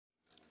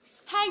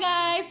Hi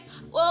guys,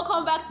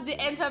 welcome back to the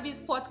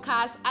Interviews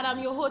podcast, and I'm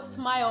your host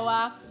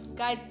Mayowa.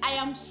 Guys, I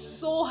am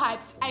so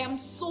hyped. I am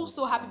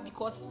so happy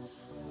because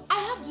I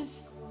have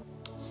this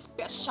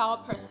special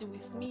person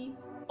with me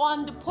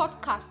on the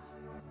podcast.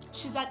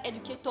 She's an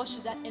educator,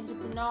 she's an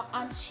entrepreneur,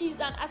 and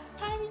she's an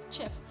aspiring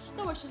chef.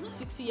 No worry, she's not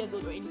 60 years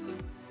old or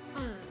anything.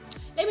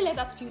 Let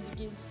her spill the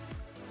beans.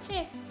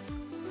 Hey,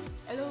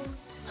 hello.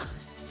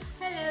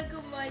 Hello,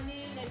 good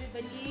morning,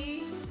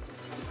 everybody.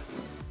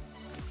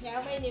 Yeah,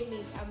 my name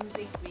is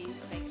Amuzie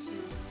Grace. Like, she's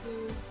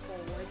too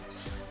forward.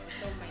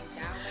 Don't mind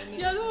that. My name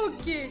You're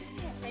okay.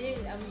 My name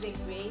is Amuzie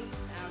Grace.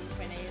 I'm a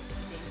final year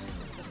student.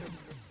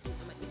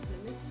 I'm an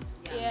economist.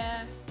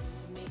 Yeah.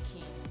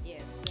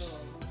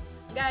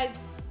 So Guys,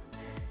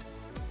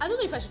 I don't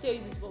know if I should tell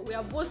you this, but we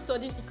are both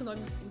studying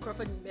economics in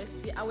Crawford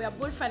University, and we are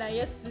both final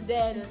year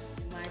students. just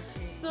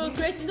imagine. So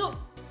Grace,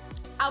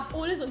 I've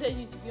always wanted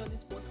you to be on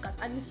this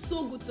podcast, and it's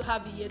so good to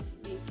have you here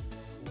today.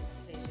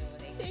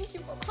 Pleasure. Thank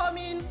you for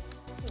coming.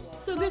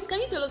 So Grace, can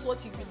you tell us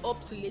what you've been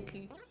up to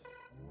lately?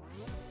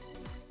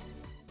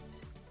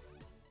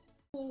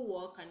 School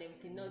work and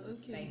everything, not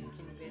just Okay. like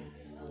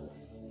university,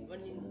 but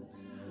running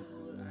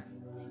school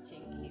and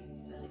teaching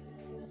kids and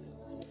everything.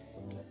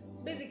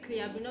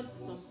 Basically, I've been up to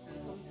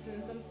something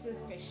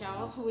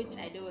special, which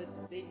I don't want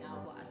to say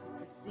now, but as we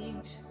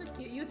proceed.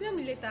 Okay, you tell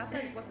me later after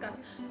the podcast.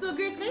 So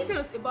Grace, can you tell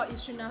us about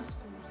Istrina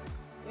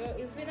schools? Well,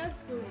 Isvena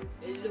School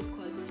is a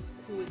low-cost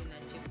school in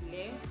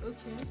Ajegule.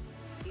 Okay.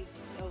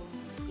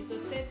 It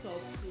was set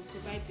up to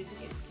provide basic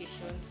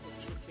education for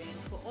children,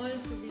 for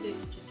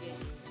unprivileged children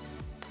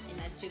in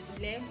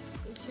Ajegule.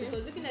 Okay.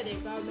 Because looking at the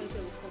environment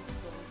where we come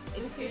from,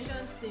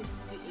 education seems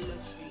to be a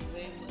luxury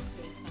where most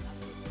parents can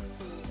afford it.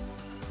 So,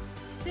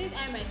 since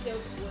I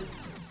myself was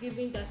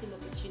given that same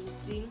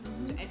opportunity,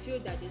 so I feel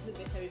that there's no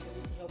better way for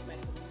me to help my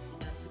community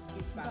than to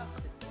give back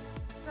to them.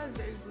 That's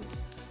very good.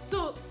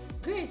 So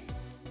Grace,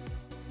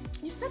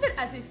 you started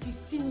as a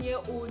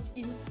 15-year-old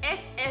in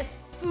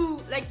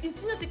SS2, like in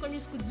senior secondary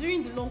school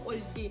during the long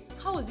holiday.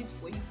 How was it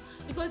for you?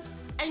 Because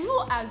I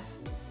know as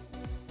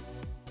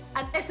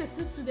an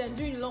SS2 student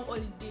during the long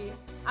holiday,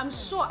 I'm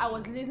sure I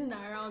was lazing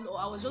around or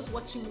I was just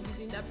watching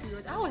movies in that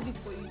period. How was it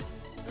for you?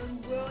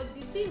 Well,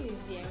 the thing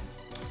is,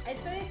 I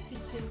started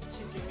teaching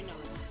children when I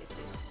was in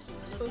SS2.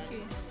 Not Okay.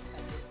 that school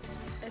started.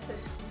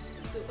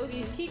 SS2. So We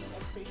okay. kicked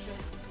operation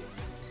in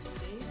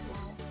 2016.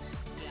 Wow.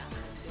 Yeah,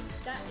 and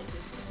that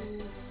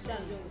SS2,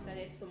 that's when we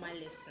started summer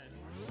lesson.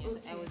 Yes,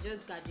 Okay. I was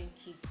just gathering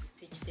kids to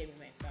teach them in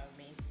my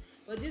environment.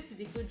 But due to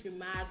the good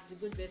remarks, the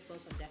good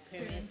response from their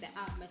parents, that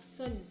my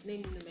son is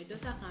learning, my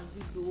daughter can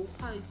read, though,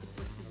 how is it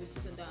possible?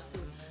 This and that. So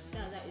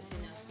that's it's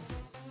been a school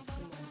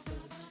came on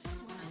board,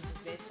 and the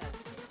rest has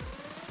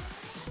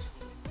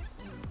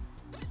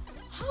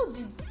How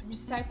did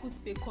Recycle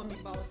Pay come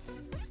about?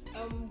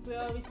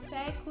 well,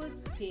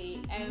 recycles pay.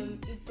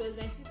 It was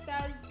my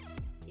sister's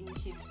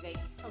initiative. Like,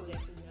 how would I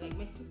put it? Like,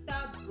 my sister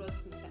brought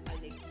Mr.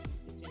 Alex to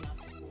this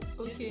school.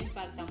 Due Okay. to the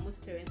fact that most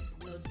parents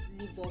could not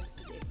live up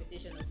to the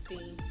expectation of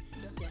paying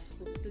their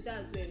school fees. So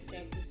that's where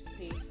recycles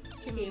pay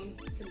came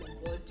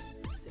on board.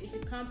 So if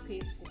you can't pay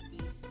school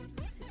fees,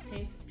 you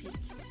tend to pick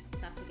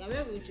plastic. And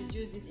when we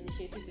introduced this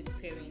initiative to the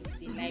parents,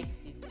 they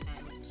liked it,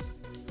 and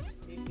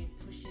we've been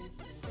pushing it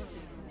since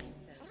 2019.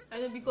 I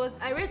know, because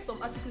I read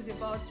some articles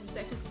about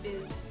Recycle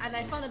Space, and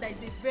I found out that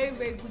it's a very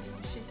good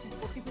initiative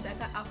for people that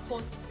can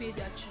afford to pay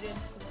their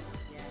children's school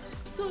fees. Yeah.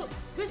 So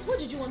Grace, what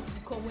did you want to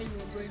become when you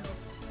were growing up?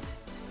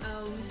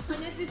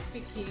 Honestly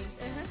speaking,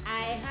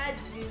 I had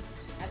this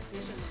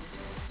aspiration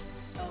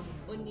of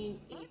owning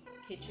a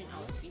catering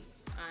outfit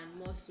and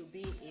more so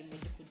being a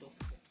medical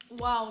doctor.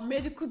 Wow,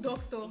 medical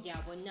doctor. Yeah,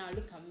 but now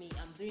look at me,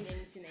 I'm doing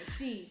anything I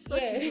see.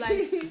 Such is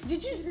life.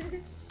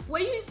 Were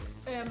you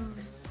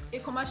a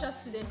commercial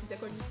student in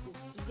secondary school?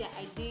 Yeah,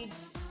 I did.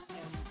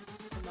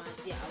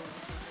 Yeah, I was.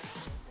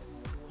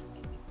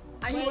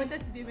 And you wanted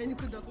to be a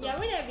medical doctor? Yeah,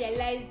 when I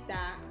realized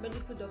that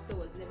medical doctor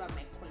was never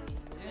my calling,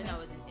 when I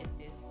was in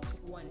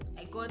SS1,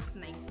 I got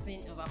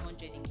 19 over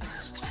 100 in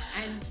chemistry,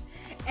 and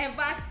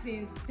ever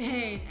since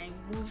then, I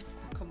moved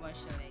to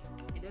commercial. Like,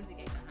 I don't think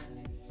I can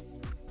handle this.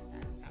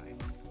 That's how I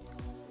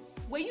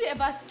feel. Were you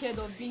ever scared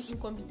of being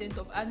incompetent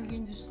of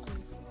handling the school,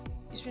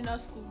 Istrina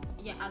school?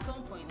 Yeah, at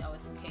one point I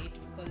was scared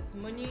because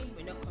money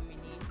were not coming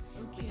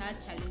in. Okay. We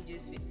had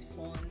challenges with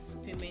funds,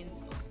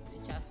 payments of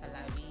teacher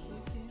salaries.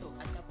 Okay. So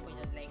at that point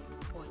I was like,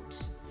 God,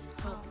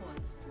 help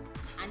us.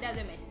 And that's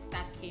when my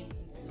sister came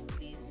into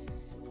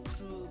place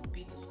through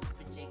B2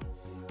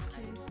 projects,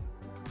 and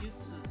due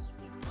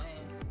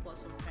to support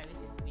from private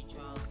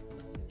individuals,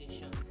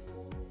 organizations,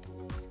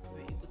 we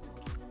were able to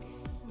keep.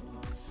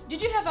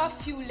 Did you ever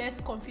feel less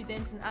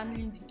confident in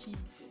handling the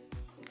kids?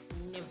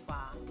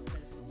 Never,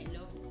 because I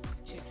love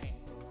children.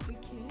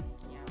 Okay.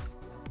 Yeah,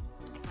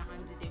 I can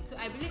handle them. So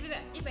I believe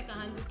if I can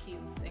handle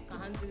kids, I can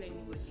handle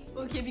anybody.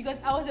 Okay, because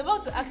I was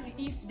about to ask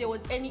you if there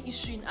was any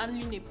issue in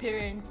handling a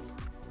parent.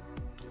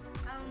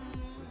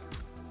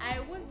 I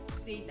won't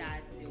say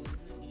that there was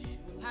no issue.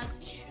 We had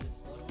issues,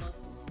 but not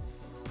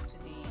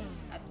to the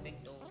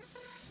aspect of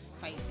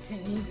fighting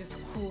fighting in the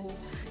school.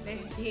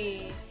 Let's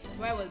say,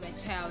 why was my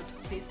child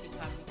placed in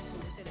primary 2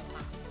 instead of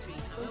primary 3?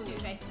 And when we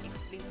try to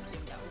explain to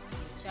them that okay,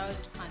 your child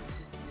can't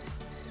do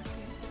this,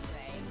 it's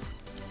like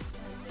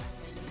just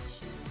many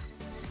issues.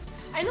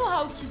 I know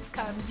how kids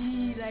can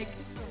be. Like,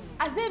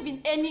 has there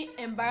been any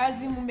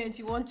embarrassing moment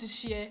you want to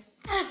share?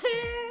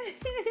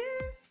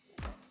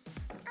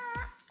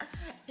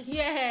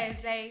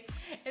 Yes, like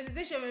a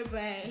situation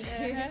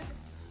whereby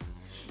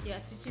you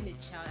are teaching a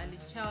child and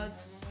the child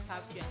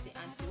tap you and say,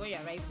 "Auntie, what you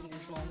are writing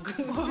is wrong."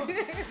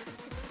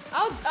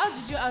 How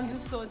did you undo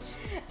such?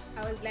 I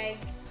was like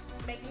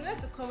not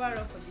to cover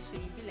up for the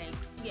shame, you'd be like,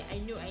 yeah, I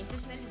know, I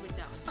intentionally wrote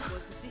that, but to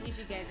see if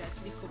you guys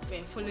actually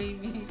compare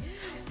following me.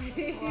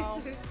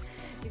 Wow.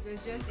 It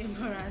was just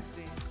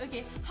embarrassing.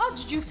 Okay, how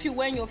did you feel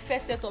when your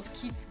first set of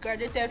kids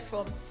graduated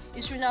from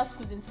Israeli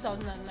schools in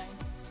 2009? It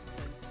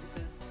was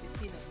a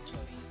thing of joy.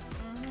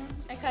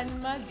 I can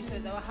imagine.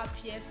 It was our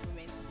happiest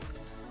moment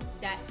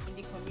in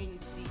the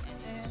community and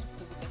in the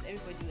school, because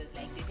everybody was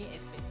like, they didn't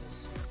expect us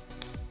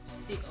to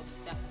stay up to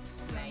that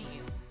particular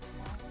year.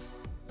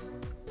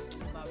 It's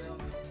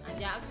overwhelming. And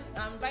they're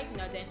right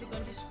now they're in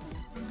secondary school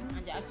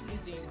and they're actually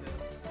doing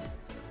well.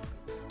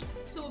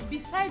 So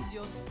besides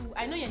your school,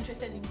 I know you're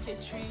interested in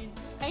catering.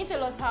 Can you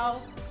tell us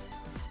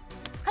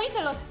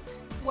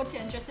what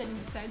you're interested in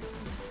besides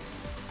school?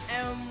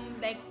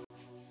 Like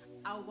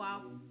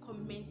our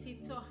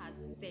commentator has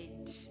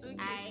said,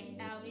 I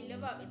am in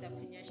love of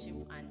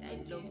entrepreneurship and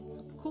I love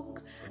to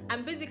cook.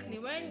 And basically,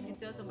 when you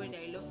tell somebody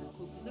that you love to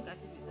cook, you look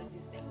as if it's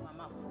this like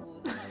mama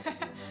put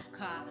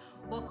car.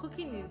 But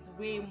cooking is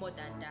way more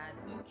than that.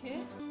 Okay.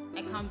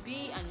 I can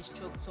be an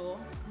instructor.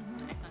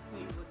 I can tell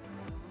you what to do.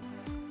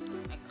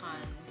 I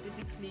can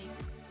basically,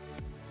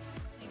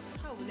 like,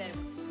 how will I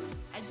put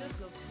it? I just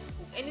love to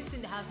cook.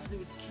 Anything that has to do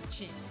with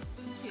kitchen,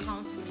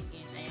 count me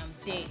in. I am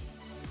there.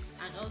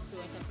 And also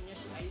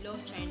entrepreneurship, I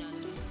love trying and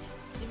doing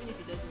things, even if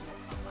it doesn't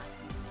work out bad.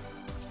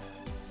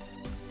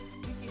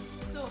 Okay.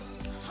 So,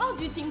 how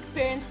do you think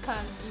parents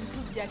can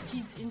improve their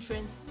kids'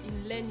 interest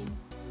in learning?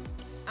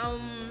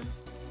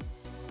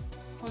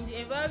 From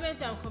the environment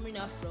where I'm coming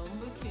out from,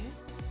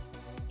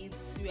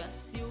 we are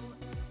still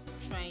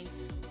trying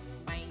to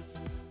find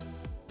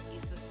a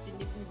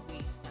sustainable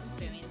way that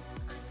parents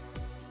can be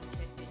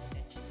interested in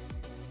their children's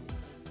learning.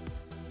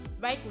 Because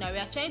right now we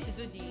are trying to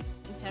do the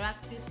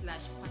interactive /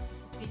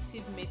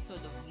 participative method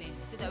of learning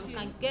so that we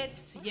can get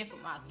to hear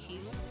from our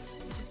kids.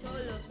 They should tell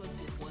us what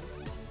they want.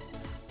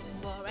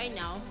 But right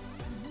now,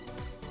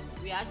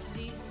 we are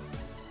actually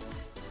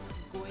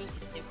going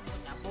a step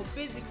further. But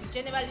basically,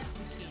 generally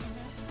speaking,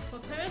 for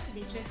parents to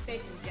be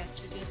interested in their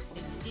children's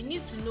learning, they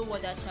need to know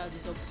what that child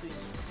is up to in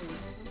school.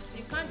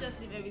 You can't just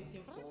leave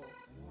everything for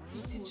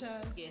the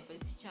teachers. Yeah, for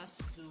the teachers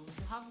to do.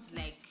 You have to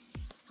like,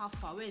 how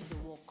far? Where is the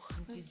work?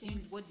 What did you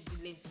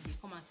learn today?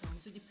 Come and tell me.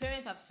 So the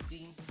parents have to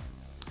be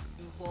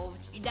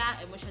involved, either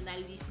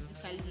emotionally,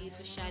 physically,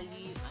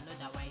 socially, and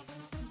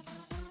otherwise.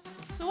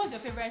 So, what's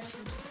your favorite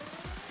food?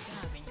 I don't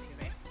have any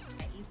favorite.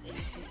 I eat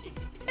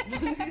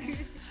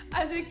anything.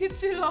 As a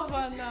kitchen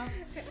lover now.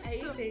 I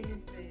eat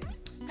anything.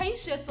 Can you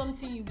share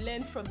something you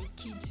learned from a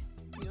kid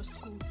in your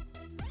school?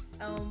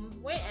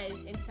 When I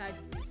entered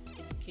this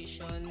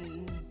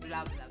education,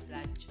 blah blah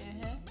blah,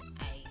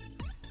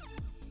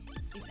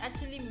 it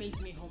actually made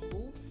me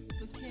humble.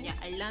 Okay. Yeah,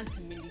 I learned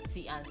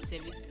humility and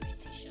service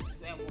orientation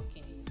where I'm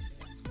working in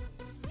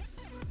schools.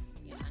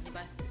 Yeah, and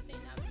ever since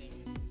then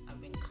I've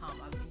been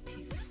calm, I've been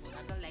peaceful.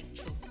 I don't like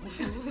trouble.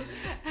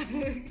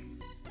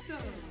 So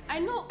I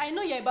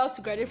know you're about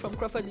to graduate from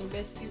Crawford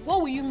University. What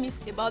will you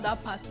miss about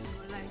that part in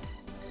your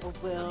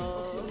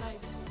life?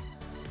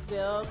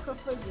 Well,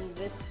 Crawford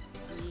University.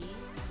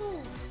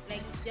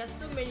 Like there's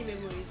so many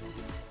memories in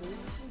the school.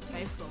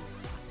 Right from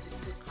the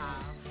school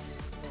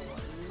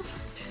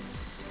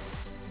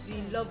the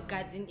love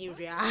garden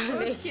area.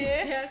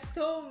 There are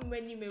so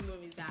many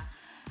memories that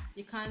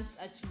you can't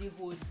actually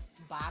hold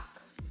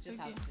back. You just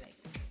have to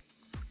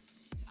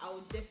I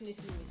would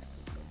definitely miss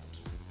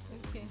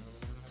Crawford. Okay.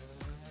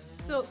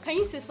 So can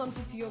you say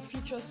something to your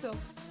future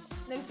self?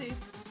 Let me say,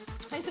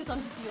 can you say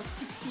something to your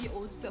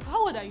 60-year-old self?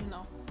 How old are you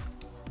now?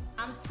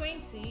 I'm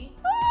 20.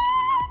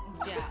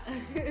 Yeah.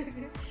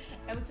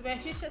 To my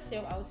future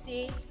self, I would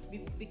say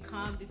be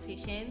calm, be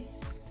patient.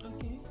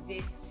 Okay.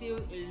 There's still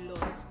a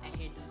lot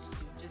ahead of you.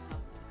 You just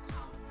have to be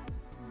calm.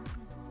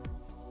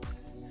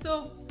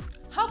 So,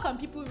 how can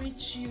people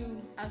reach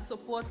you and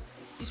support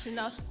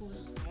Israeli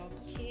schools?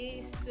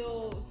 Okay,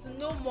 so to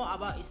know more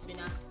about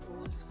Israeli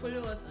schools,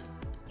 follow us on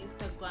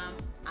Instagram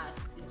at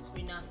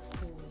Israeli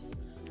schools.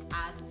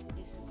 At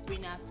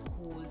Israeli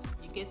schools,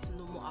 you get to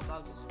know more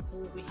about the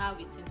school. We have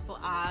a 24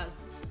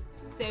 hours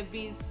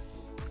service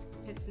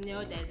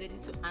personnel that is ready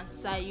to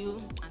answer you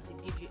and to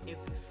give you every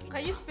feedback.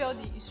 Can you spell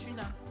the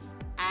Israeli?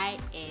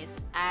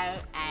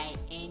 ISRINA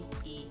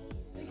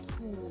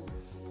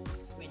schools.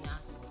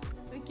 Israeli schools.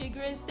 Okay,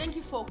 Grace, thank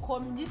you for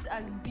coming. This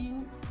has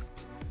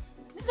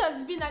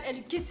been an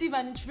educative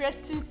and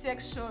interesting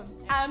section.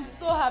 I'm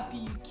so happy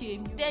you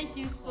came. Thank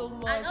you so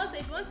much. And also,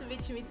 if you want to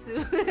reach me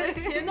too.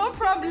 Okay, no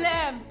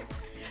problem.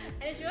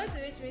 And if you want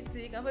to reach me too,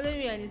 you can follow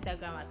me on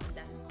Instagram at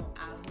 _Amuzie,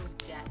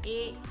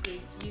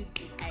 _Amuzie.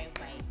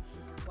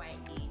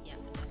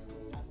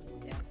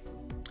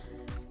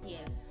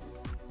 Yes.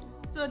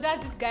 So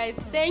that's it, guys.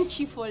 Thank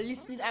you for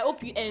listening. I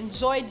hope you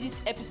enjoyed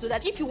this episode.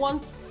 And if you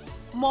want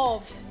more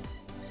of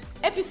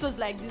episodes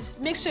like this,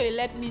 make sure you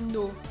let me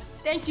know.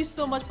 Thank you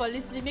so much for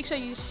listening. Make sure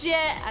you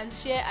share and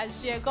share and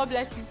share. God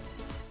bless you.